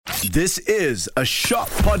This is a Shock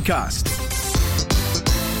podcast.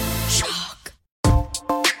 Shock.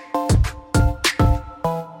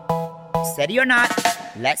 Ceddy or not,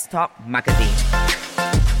 let's talk marketing.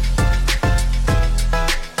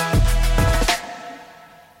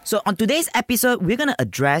 So on today's episode, we're going to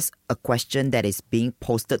address a question that is being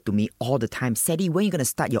posted to me all the time. Ceddy, when are you going to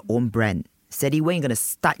start your own brand? Ceddy, when are you going to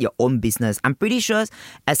start your own business? I'm pretty sure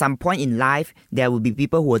at some point in life, there will be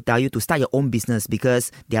people who will tell you to start your own business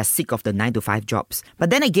because they are sick of the 9-to-5 jobs. But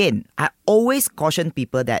then again, I always caution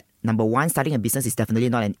people that number one, starting a business is definitely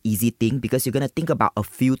not an easy thing because you're going to think about a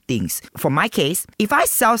few things. For my case, if I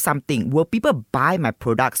sell something, will people buy my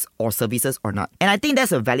products or services or not? And I think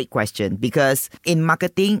that's a valid question because in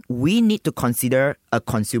marketing, we need to consider a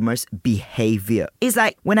consumer's behavior. It's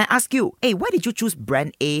like when I ask you, hey, why did you choose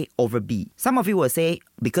brand A over B? Some of you will say,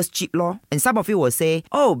 because cheap law. And some of you will say,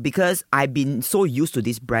 oh, because I've been so used to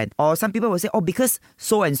this brand. Or some people will say, oh, because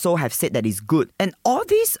so and so have said that it's good. And all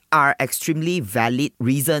these are extremely valid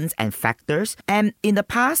reasons and factors. And in the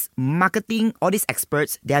past, marketing, all these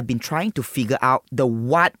experts, they have been trying to figure out the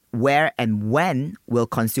what, where, and when will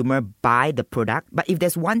consumer buy the product. But if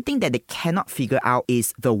there's one thing that they cannot figure out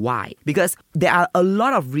is the why. Because there are a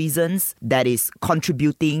lot of reasons that is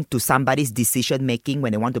contributing to somebody's decision making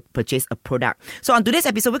when they want to purchase a product. So on today's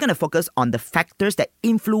episode, we're going to focus on the factors that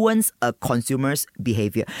influence a consumer's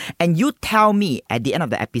behavior. And you tell me at the end of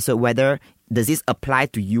the episode whether does this apply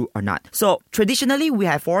to you or not? So traditionally, we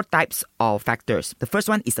have 4 types of factors. The first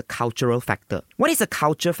one is a cultural factor. What is a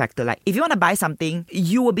culture factor like? If you want to buy something,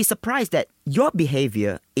 you will be surprised that your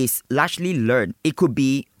behavior is largely learned. It could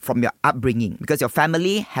be from your upbringing because your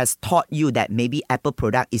family has taught you that maybe Apple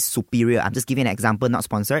product is superior. I'm just giving an example, not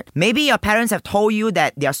sponsored. Maybe your parents have told you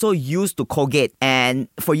that they are so used to Colgate, and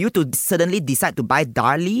for you to suddenly decide to buy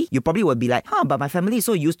Darlie, you probably will be like, but my family is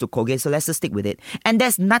so used to Colgate, so let's just stick with it. And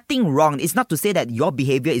there's nothing wrong. It's not to say that your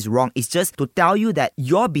behavior is wrong. It's just to tell you that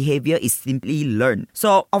your behavior is simply learned.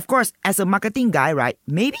 So, of course, as a marketing guy, right,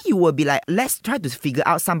 maybe you will be like, let's try to figure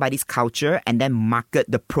out somebody's culture and then market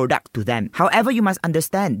the product to them. However, you must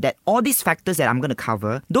understand that all these factors that I'm going to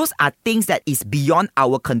cover, those are things that is beyond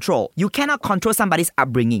our control. You cannot control somebody's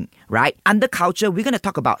upbringing, right? Under culture, we're going to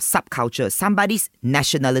talk about subculture, somebody's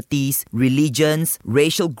nationalities, religions,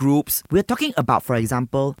 racial groups. We're talking about, for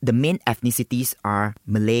example, the main ethnicities are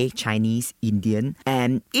Malay, Chinese, Indian,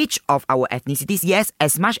 and each of our ethnicities, yes,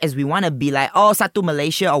 as much as we want to be like, Satu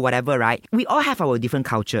Malaysia or whatever, right? We all have our different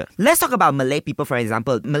culture. Let's talk about Malay people, for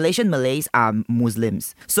example. Malaysian Malays are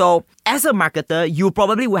Muslims. So, as a marketer, you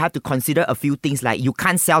probably will have to consider a few things like you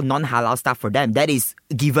can't sell non-halal stuff for them. That is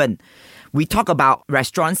given. We talk about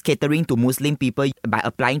restaurants catering to Muslim people by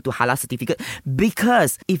applying to halal certificate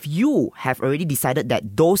because if you have already decided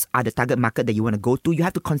that those are the target market that you want to go to, you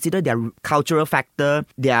have to consider their cultural factor,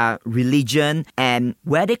 their religion, and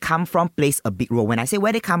where they come from plays a big role. When I say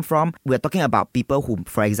where they come from, we're talking about people who,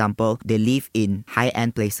 for example, they live in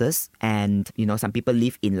high-end places and, some people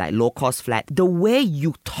live in like low-cost flat. The way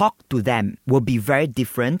you talk to them will be very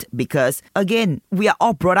different because, again, we are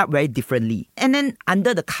all brought up very differently. And then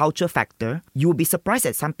under the culture factor, you will be surprised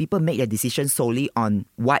that some people make their decisions solely on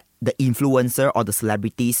what the influencer or the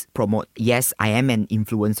celebrities promote. Yes, I am an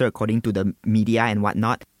influencer according to the media and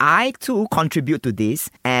whatnot. I too contribute to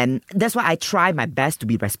this, and that's why I try my best to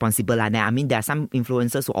be responsible. I mean, there are some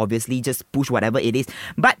influencers who obviously just push whatever it is.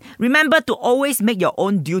 But remember to always make your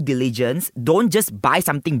own due diligence. Don't just buy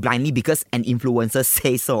something blindly because an influencer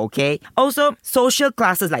says so, okay? Also, social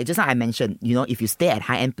classes, like just like I mentioned, if you stay at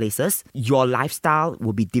high-end places, your lifestyle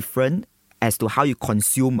will be different as to how you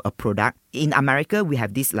consume a product. In America, we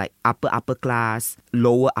have this like upper class,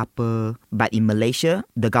 lower upper. But in Malaysia,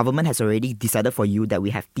 the government has already decided for you that we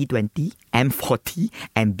have T20, M40,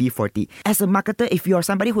 and B40. As a marketer, if you're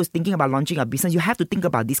somebody who's thinking about launching a business, you have to think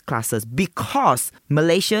about these classes because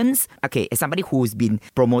Malaysians, as somebody who's been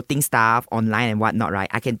promoting stuff online and whatnot, right?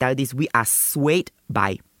 I can tell you this, we are swayed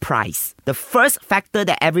by price. The first factor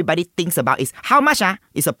that everybody thinks about is how much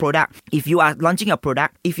is a product. If you are launching a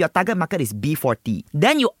product, if your target market is B40,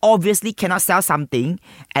 then you obviously cannot sell something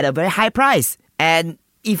at a very high price. And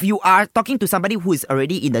if you are talking to somebody who is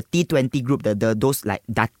already in the T20 group, those like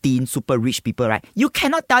Datin, super rich people, right? You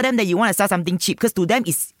cannot tell them that you want to sell something cheap because to them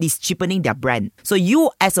it's cheapening their brand. So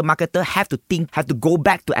you as a marketer have to go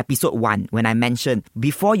back to episode 1 when I mentioned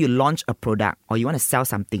before you launch a product or you want to sell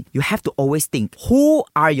something, you have to always think, who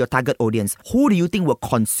are your target audience? Who do you think will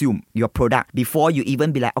consume your product before you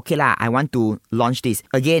even be like, okay lah, I want to launch this.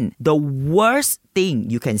 Again, the worst thing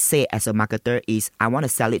you can say as a marketer is, I want to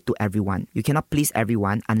sell it to everyone. You cannot please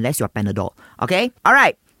everyone unless you're Panadol. Okay?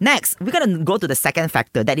 Alright. Next, we're going to go to the second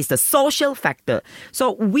factor. That is the social factor.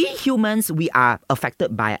 So we humans, we are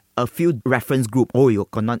affected by a few reference group. Oh, you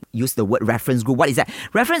cannot use the word reference group. What is that?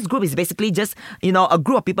 Reference group is basically just, a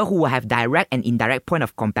group of people who will have direct and indirect point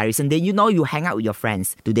of comparison. Then, you hang out with your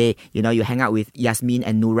friends. Today, you hang out with Yasmin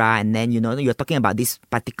and Noura, and then, you're talking about this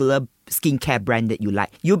particular skincare brand that you like.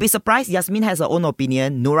 You'll be surprised. Yasmin has her own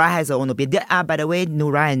opinion. Noura has her own opinion. By the way,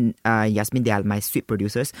 Noura and Yasmin, they are my sweet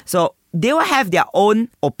producers. So they will have their own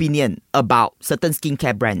opinion about certain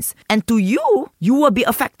skincare brands. And to you, you will be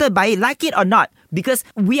affected by it, like it or not. Because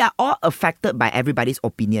we are all affected by everybody's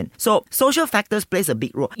opinion. So social factors plays a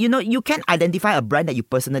big role. You can identify a brand that you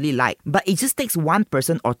personally like, but it just takes one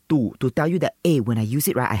person or two to tell you that, hey, when I use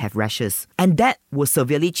it, right, I have rashes. And that will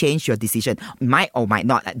severely change your decision. Might or might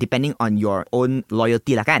not, depending on your own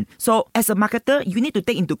loyalty lah kan. So as a marketer, you need to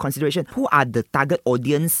take into consideration who are the target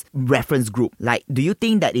audience reference group. Like, do you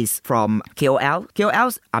think that is from KOL?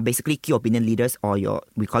 KOLs are basically key opinion leaders, or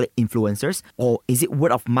we call it influencers. Or is it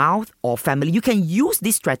word of mouth or family? You can use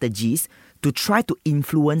these strategies to try to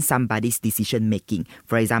influence somebody's decision making.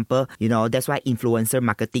 For example, that's why influencer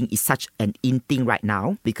marketing is such an in thing right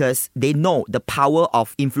now, because they know the power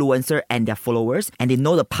of influencer and their followers, and they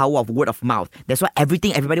know the power of word of mouth. That's why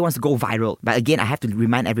everybody wants to go viral. But again, I have to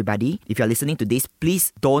remind everybody, if you're listening to this,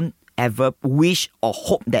 please don't ever wish or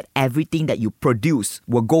hope that everything that you produce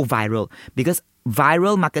will go viral, because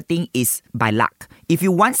viral marketing is by luck. If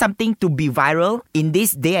you want something to be viral in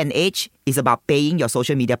this day and age, it's about paying your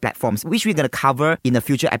social media platforms, which we're going to cover in a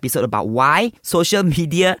future episode about why social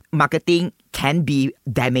media marketing can be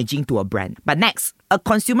damaging to a brand. But next, a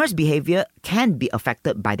consumer's behavior can be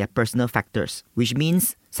affected by their personal factors, which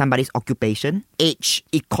means somebody's occupation, age,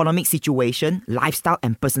 economic situation, lifestyle,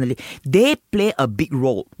 and personality. They play a big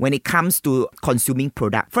role when it comes to consuming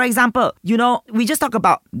product. For example, we just talk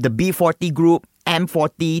about the B40 group,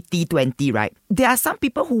 M40, T20, right? There are some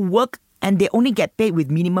people who work and they only get paid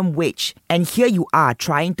with minimum wage. And here you are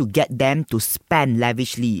trying to get them to spend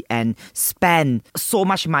lavishly and spend so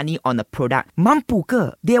much money on a product. Mampu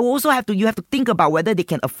ke? You have to think about whether they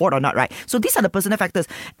can afford or not, right? So these are the personal factors.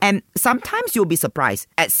 And sometimes you'll be surprised.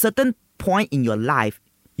 At certain point in your life,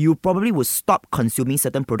 you probably will stop consuming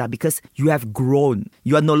certain product because you have grown.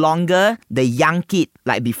 You are no longer the young kid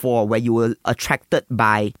like before, where you were attracted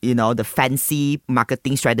by, the fancy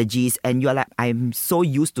marketing strategies, and you're like, I'm so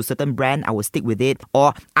used to certain brand, I will stick with it.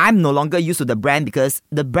 Or I'm no longer used to the brand because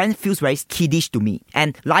the brand feels very kiddish to me.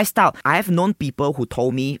 And lifestyle, I have known people who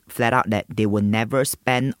told me flat out that they will never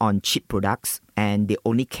spend on cheap products, and they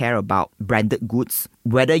only care about branded goods.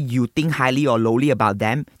 Whether you think highly or lowly about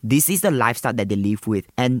them, this is the lifestyle that they live with.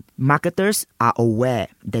 And marketers are aware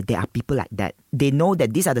that there are people like that. They know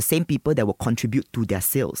that these are the same people that will contribute to their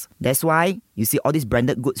sales. That's why you see all these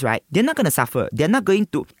branded goods, right? They're not going to suffer. They're not going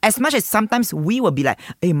to, as much as sometimes we will be like,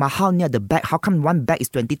 hey, mahal near the bag. How come one bag is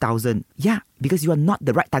 20,000? Yeah, because you are not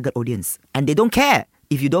the right target audience. And they don't care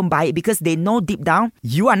if you don't buy it, because they know deep down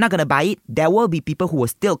you are not going to buy it. There will be people who will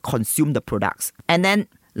still consume the products. And then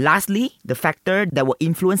lastly, the factor that will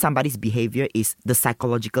influence somebody's behavior is the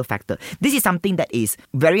psychological factor. This is something that is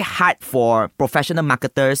very hard for professional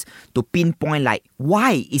marketers to pinpoint, like,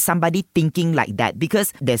 why is somebody thinking like that?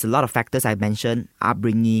 Because there's a lot of factors I mentioned,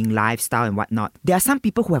 upbringing, lifestyle, and whatnot. There are some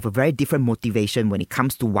people who have a very different motivation when it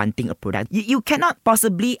comes to wanting a product. You cannot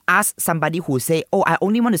possibly ask somebody who say, oh, I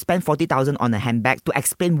only want to spend 40,000 on a handbag, to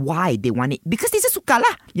explain why they want it. Because this is suka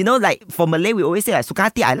lah. Like for Malay, we always say like, suka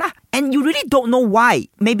hati I lah. And you really don't know why.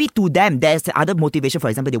 Maybe to them, there's other motivation. For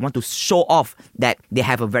example, they want to show off that they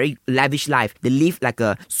have a very lavish life. They live like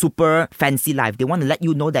a super fancy life. They want to let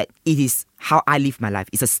you know that it is how I live my life.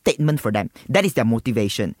 It's a statement for them. That is their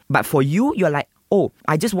motivation. But for you, you're like, oh,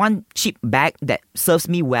 I just want cheap bag that serves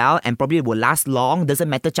me well and probably will last long. Doesn't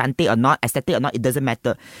matter cantik or not, aesthetic or not, it doesn't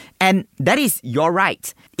matter. And that is your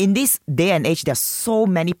right. In this day and age, there's so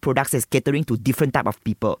many products that's catering to different type of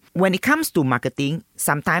people. When it comes to marketing,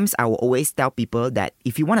 sometimes I will always tell people that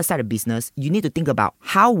if you want to start a business, you need to think about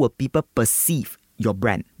how will people perceive your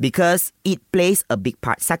brand, because it plays a big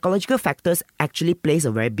part. Psychological factors actually plays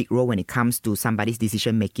a very big role when it comes to somebody's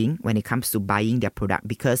decision making, when it comes to buying their product.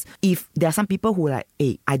 Because if there are some people who are like,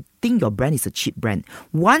 hey, I think your brand is a cheap brand.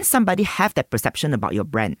 Once somebody have that perception about your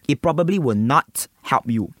brand, it probably will not help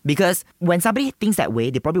you. Because when somebody thinks that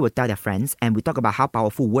way, they probably will tell their friends, and we talk about how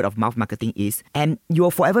powerful word of mouth marketing is, and you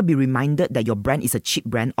will forever be reminded that your brand is a cheap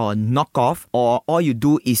brand or a knockoff, or all you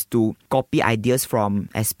do is to copy ideas from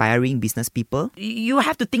aspiring business people. you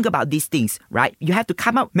have to think about these things, right? You have to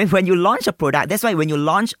come up, when you launch a product, that's why when you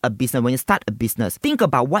launch a business, when you start a business, think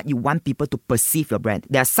about what you want people to perceive your brand.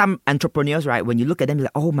 There are some entrepreneurs, right? When you look at them, you're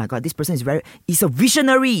like, oh my God, this person is a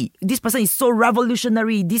visionary. This person is so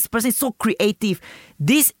revolutionary. This person is so creative.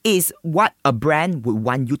 This is what a brand would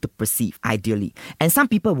want you to perceive, ideally. And some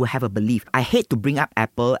people will have a belief. I hate to bring up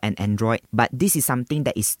Apple and Android, but this is something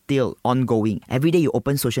that is still ongoing. Every day you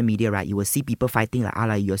open social media, right? You will see people fighting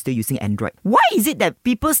like, you're still using Android. Why is it that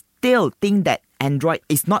people still think that Android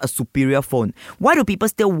is not a superior phone? Why do people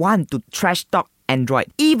still want to trash talk Android?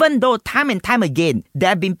 Even though time and time again, there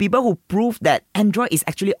have been people who prove that Android is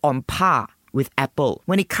actually on par with Apple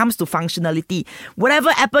when it comes to functionality. Whatever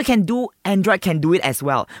Apple can do, Android can do it as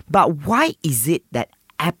well. But why is it that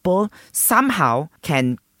Apple somehow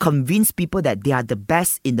can convince people that they are the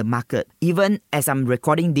best in the market? Even as I'm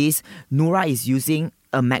recording this, Nura is using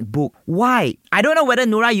a MacBook. Why? I don't know whether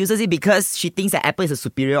Nura uses it because she thinks that Apple is a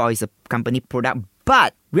superior or is a company product.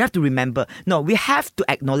 But we have to remember, we have to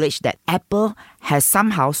acknowledge that Apple has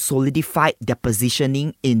somehow solidified their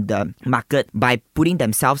positioning in the market by putting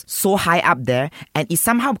themselves so high up there, and it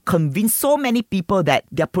somehow convinced so many people that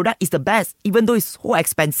their product is the best, even though it's so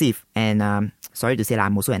expensive. And sorry to say,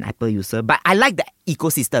 I'm also an Apple user, but I like the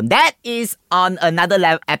ecosystem. That is on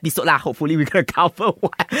another episode. Hopefully we're going to cover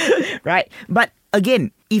one, right? But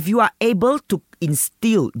again, if you are able to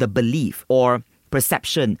instill the belief or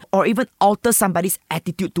perception or even alter somebody's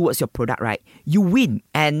attitude towards your product, right, you win.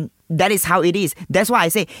 And that is how it is. That's why I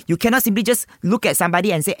say you cannot simply just look at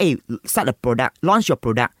somebody and say, hey, start a product, launch your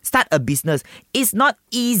product, start a business. It's not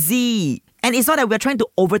easy. And it's not that we're trying to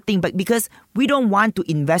overthink, but because we don't want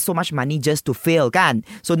to invest so much money just to fail, kan?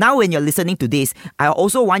 So now when you're listening to this, I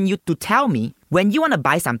also want you to tell me, when you want to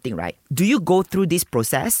buy something, right, do you go through this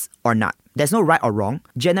process or not? There's no right or wrong.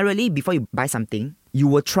 Generally, before you buy something, you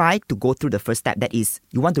will try to go through the first step. That is,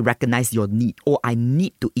 you want to recognize your need. Oh, I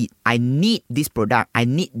need to eat. I need this product. I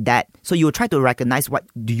need that. So you will try to recognize what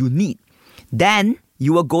do you need. Then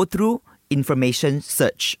you will go through information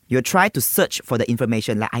search. You'll try to search for the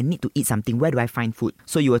information. Like, I need to eat something. Where do I find food?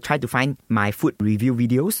 So you will try to find my food review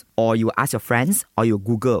videos, or you will ask your friends, or you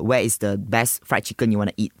Google where is the best fried chicken you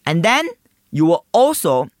want to eat. And then you will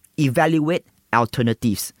also evaluate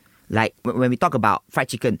alternatives. Like when we talk about fried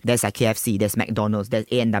chicken, there's like KFC, there's McDonald's, there's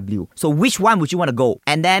A&W. So which one would you want to go?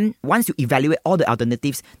 And then once you evaluate all the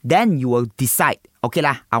alternatives, then you will decide, okay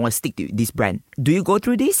lah, I want to stick to this brand. Do you go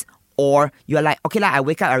through this? Or you're like, okay lah, I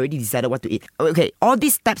wake up, I already decided what to eat. Okay, all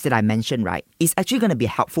these steps that I mentioned, right, is actually going to be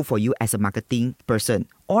helpful for you as a marketing person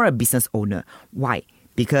or a business owner. Why?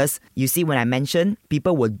 Because you see, when I mentioned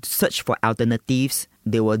people will search for alternatives,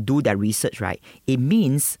 they will do their research, right? It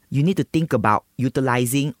means you need to think about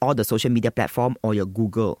utilizing all the social media platform or your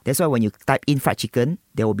Google. That's why when you type in fried chicken,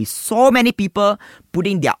 there will be so many people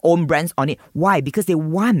putting their own brands on it. Why? Because they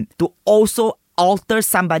want to also alter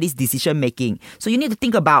somebody's decision making. So you need to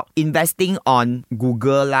think about investing on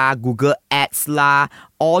Google lah, Google Ads lah,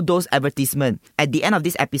 all those advertisements. At the end of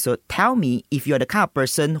this episode, tell me if you're the kind of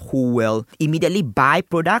person who will immediately buy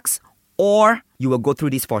products or you will go through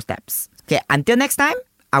these 4 steps. Okay, until next time,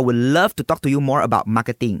 I would love to talk to you more about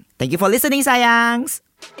marketing. Thank you for listening, sayangs.